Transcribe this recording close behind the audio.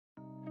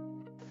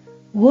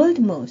World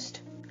most.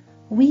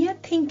 We are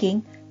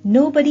thinking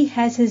nobody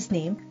has his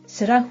name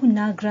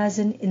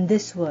Sarahunaath in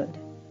this world,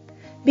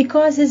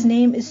 because his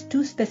name is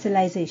too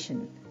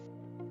specialization.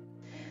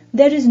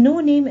 There is no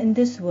name in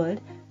this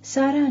world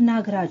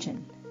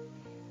Sarahunaath.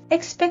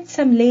 Expect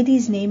some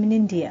lady's name in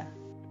India.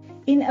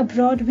 In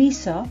abroad we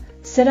saw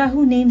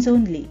Sarahu names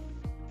only.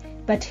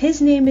 But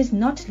his name is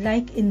not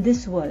like in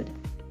this world.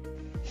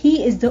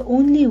 He is the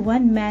only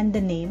one man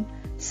the name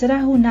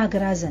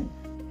Sarahunaath.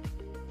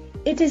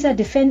 It is a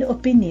defend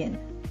opinion.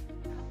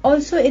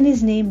 Also in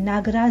his name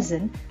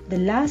Nagarajan, the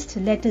last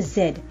letter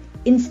Z,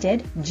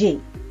 instead J.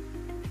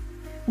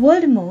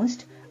 World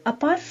most,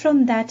 apart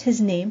from that his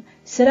name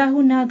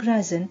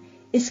Sarahunaath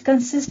is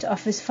consist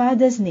of his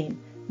father's name,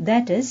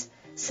 that is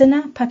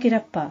Sana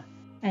Pakirappa,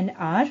 and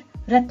R.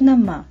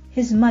 Ratnamma,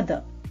 his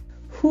mother,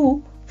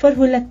 who for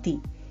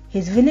Hulatti,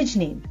 his village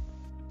name,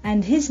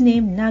 and his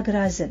name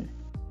Nagarajan.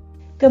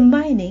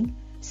 Combining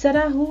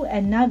Sarahu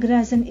and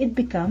Nagarajan, it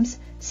becomes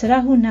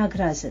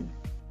Sarahunaath.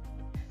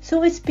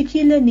 So its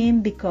peculiar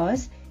name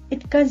because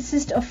it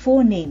consists of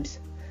 4 names,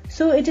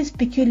 so it is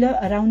peculiar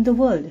around the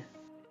world.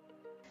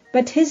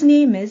 But his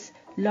name is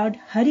Lord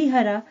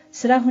Harihara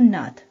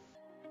Sarahunaath.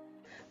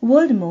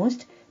 World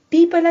most,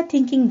 people are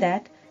thinking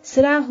that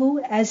Sarahu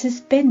as his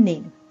pen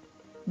name,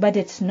 but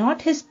it's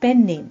not his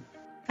pen name.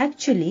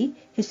 Actually,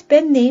 his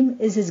pen name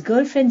is his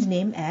girlfriend's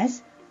name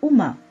as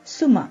Uma,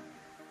 Suma.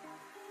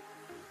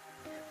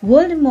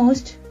 World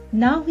most,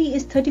 now he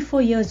is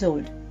 34 years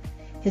old.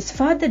 His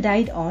father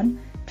died on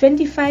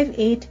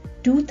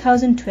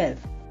 25/8/2012.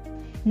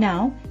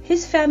 Now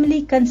his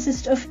family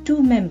consists of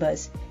 2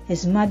 members,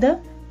 his mother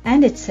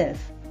and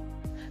itself.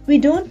 We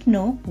don't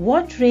know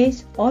what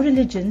race or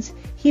religions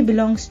he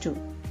belongs to,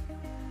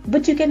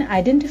 but you can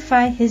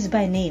identify his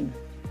by name,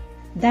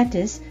 that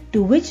is,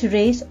 to which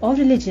race or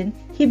religion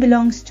he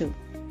belongs to.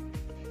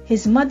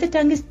 His mother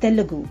tongue is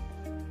Telugu.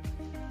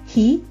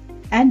 He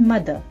and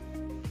mother,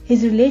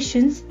 his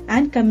relations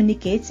and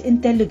communicates in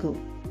Telugu,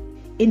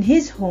 in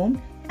his home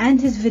and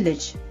his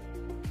village.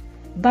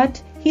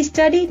 But he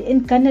studied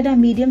in Kannada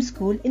medium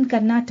school in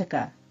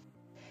Karnataka.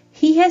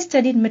 He has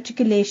studied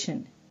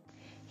matriculation.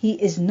 He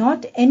is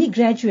not any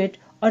graduate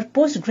or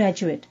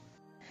postgraduate,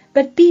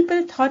 but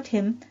people thought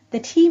him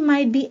that he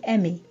might be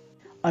MA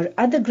or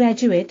other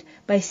graduate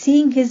by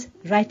seeing his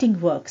writing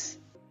works.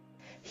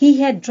 He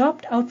had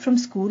dropped out from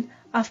school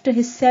after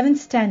his 7th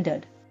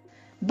standard,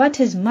 but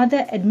his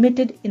mother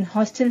admitted in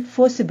hostel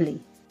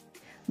forcibly.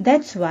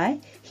 That's why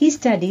he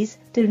studies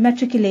till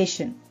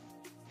matriculation.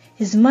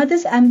 His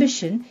mother's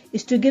ambition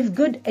is to give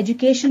good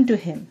education to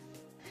him,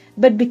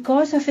 but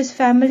because of his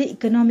family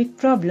economic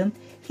problem,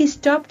 he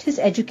stopped his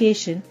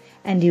education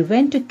and he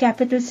went to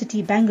capital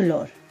city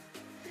Bangalore.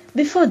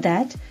 Before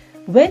that,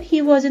 when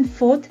he was in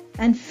 4th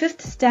and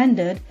 5th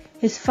standard,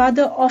 his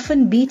father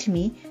often beat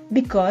me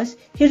because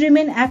he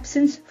remained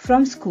absent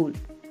from school.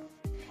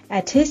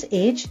 At his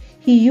age,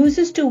 he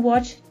uses to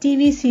watch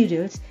TV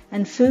serials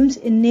and films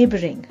in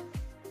neighboring.